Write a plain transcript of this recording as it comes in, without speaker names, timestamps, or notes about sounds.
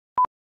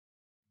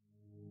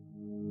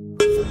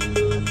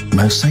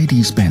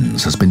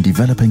Mercedes-Benz has been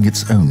developing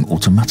its own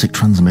automatic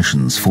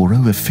transmissions for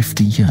over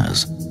 50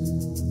 years.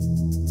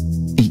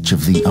 Each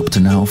of the up to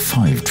now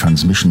 5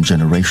 transmission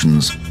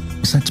generations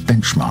set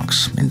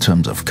benchmarks in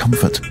terms of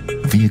comfort,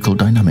 vehicle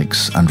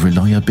dynamics and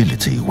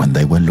reliability when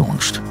they were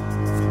launched.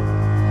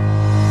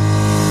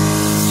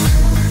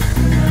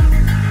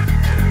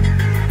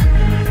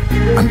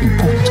 An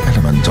important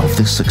element of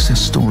this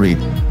success story,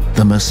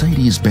 the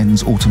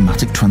Mercedes-Benz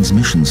automatic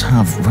transmissions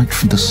have, right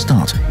from the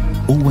start,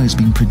 always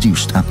been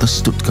produced at the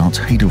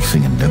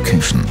Stuttgart-Heidelfingen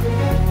location.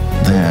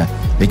 There,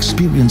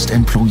 experienced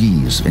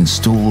employees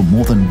install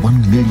more than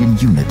 1 million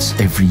units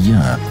every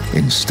year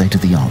in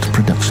state-of-the-art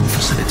production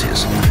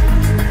facilities.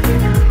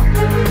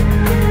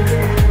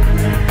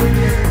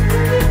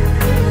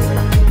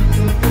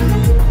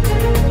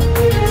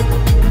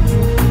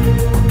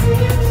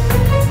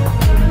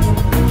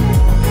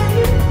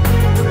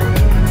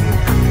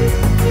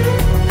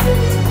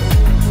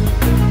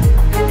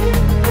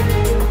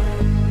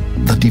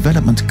 The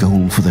development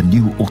goal for the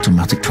new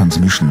automatic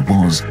transmission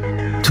was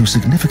to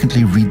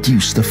significantly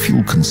reduce the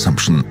fuel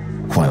consumption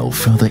while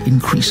further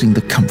increasing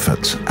the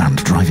comfort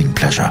and driving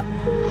pleasure.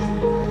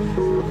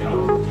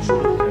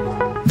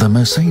 The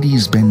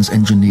Mercedes-Benz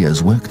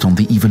engineers worked on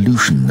the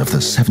evolution of the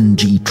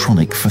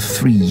 7G-TRONIC for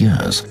 3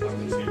 years.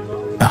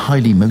 A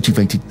highly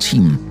motivated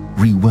team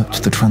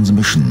reworked the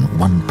transmission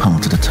one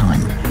part at a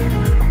time.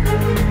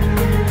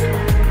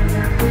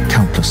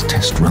 Countless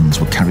test runs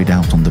were carried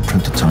out on the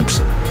prototypes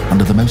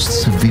under the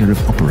most severe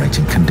of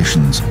operating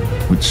conditions,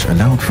 which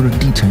allowed for a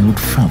detailed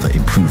further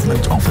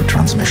improvement of the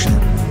transmission.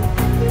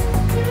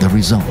 The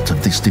result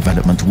of this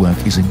development work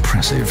is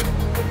impressive.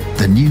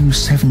 The new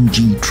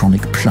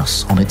 7G-TRONIC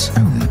Plus on its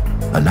own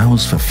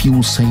allows for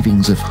fuel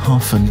savings of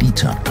 ½ a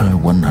litre per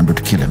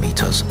 100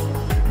 kilometres.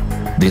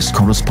 This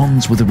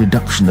corresponds with a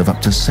reduction of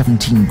up to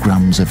 17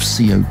 grams of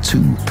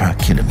CO2 per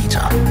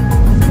kilometre.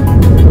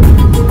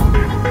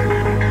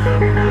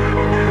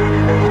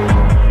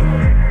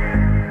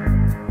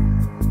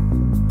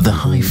 The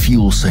high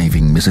fuel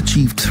saving is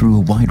achieved through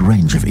a wide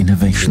range of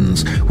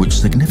innovations which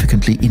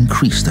significantly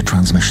increase the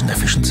transmission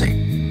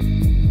efficiency.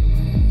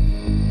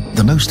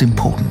 The most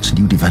important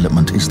new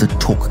development is the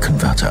torque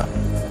converter.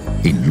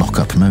 In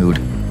lock-up mode,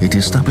 it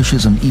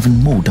establishes an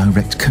even more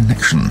direct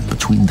connection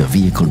between the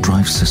vehicle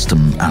drive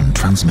system and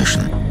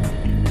transmission.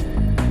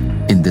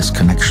 In this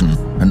connection,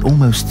 an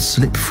almost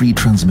slip-free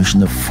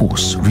transmission of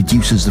force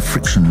reduces the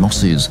friction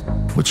losses,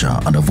 which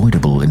are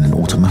unavoidable in an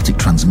automatic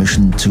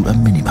transmission, to a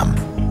minimum.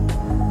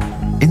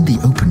 In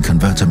the open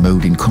converter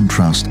mode, in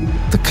contrast,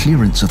 the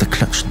clearance of the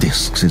clutch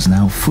discs is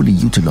now fully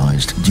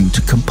utilized due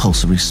to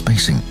compulsory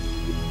spacing.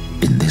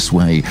 In this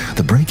way,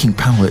 the braking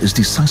power is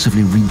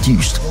decisively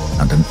reduced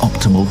and an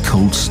optimal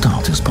cold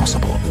start is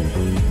possible.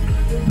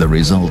 The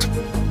result,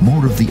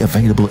 more of the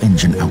available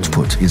engine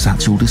output is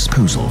at your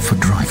disposal for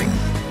driving.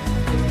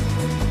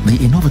 The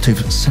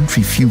innovative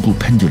centrifugal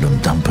pendulum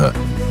damper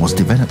was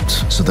developed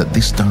so that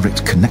this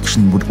direct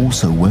connection would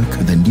also work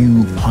with the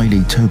new highly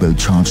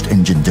turbocharged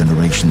engine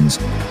generations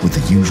with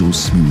the usual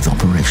smooth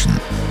operation.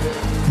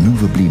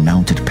 Movably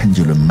mounted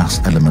pendulum mass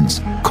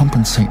elements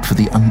compensate for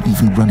the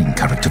uneven running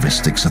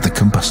characteristics of the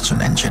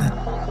combustion engine.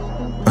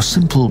 A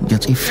simple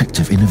yet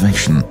effective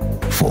innovation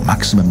for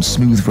maximum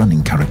smooth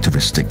running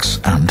characteristics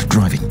and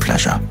driving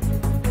pleasure.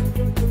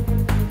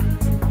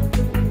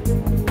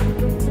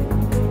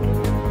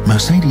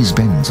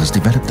 Mercedes-Benz has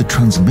developed the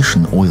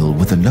transmission oil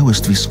with the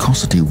lowest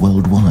viscosity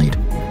worldwide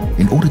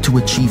in order to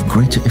achieve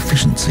greater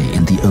efficiency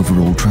in the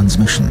overall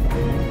transmission.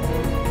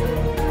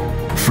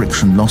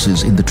 Friction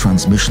losses in the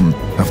transmission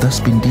have thus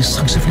been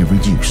decisively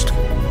reduced.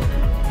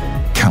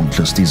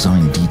 Countless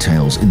design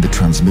details in the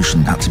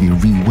transmission had to be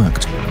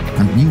reworked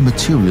and new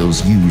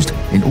materials used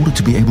in order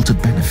to be able to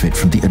benefit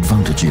from the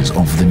advantages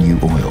of the new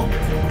oil.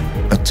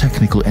 A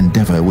technical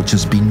endeavor which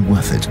has been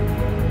worth it.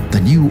 The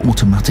new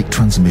automatic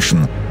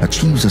transmission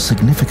achieves a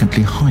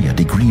significantly higher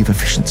degree of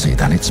efficiency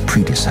than its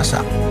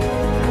predecessor.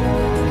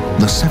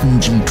 The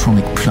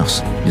 7G-TRONIC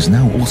Plus is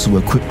now also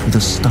equipped with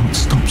a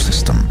start-stop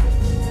system.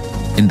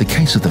 In the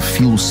case of the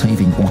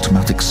fuel-saving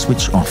automatic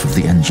switch-off of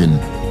the engine,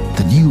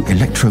 the new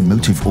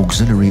electromotive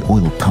auxiliary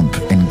oil pump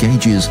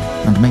engages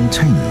and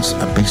maintains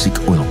a basic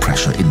oil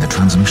pressure in the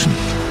transmission.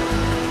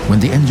 When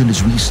the engine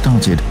is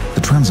restarted,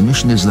 the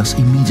transmission is thus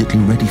immediately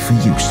ready for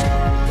use.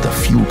 The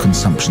fuel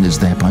consumption is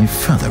thereby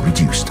further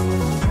reduced.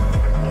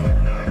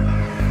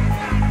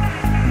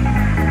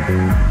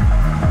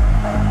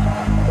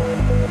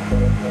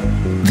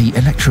 The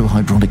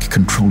electro-hydraulic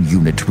control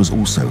unit was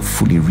also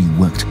fully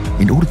reworked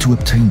in order to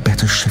obtain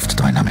better shift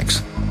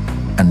dynamics.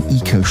 An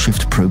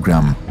eco-shift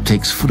program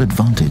takes full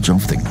advantage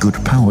of the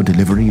good power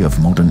delivery of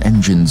modern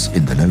engines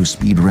in the low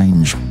speed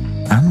range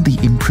and the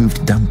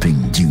improved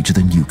damping due to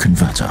the new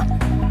converter.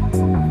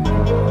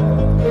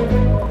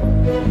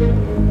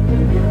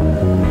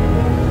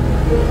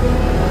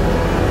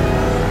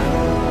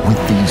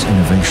 With these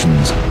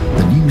innovations,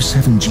 the new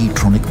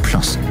 7G-TRONIC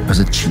Plus has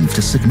achieved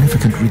a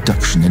significant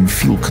reduction in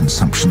fuel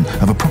consumption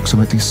of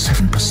approximately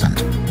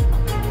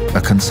 7%. A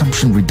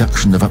consumption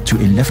reduction of up to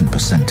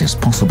 11% is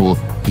possible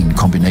in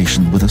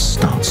combination with a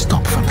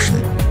start-stop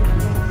function.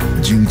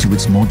 Due to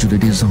its modular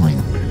design,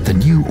 the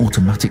new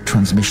automatic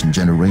transmission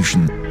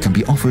generation can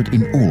be offered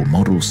in all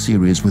model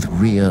series with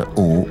rear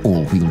or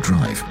all-wheel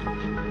drive.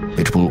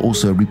 It will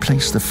also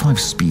replace the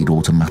 5-speed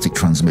automatic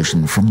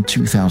transmission from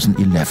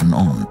 2011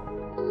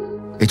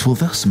 on. It will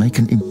thus make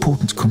an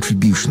important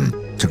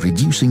contribution to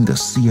reducing the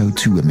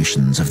CO2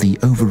 emissions of the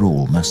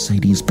overall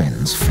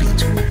Mercedes-Benz fleet.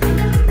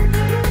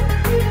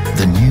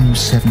 The new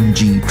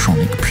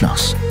 7G-TRONIC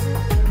Plus.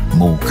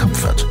 More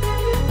comfort,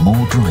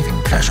 more driving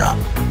pleasure,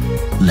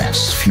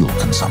 less fuel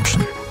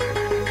consumption.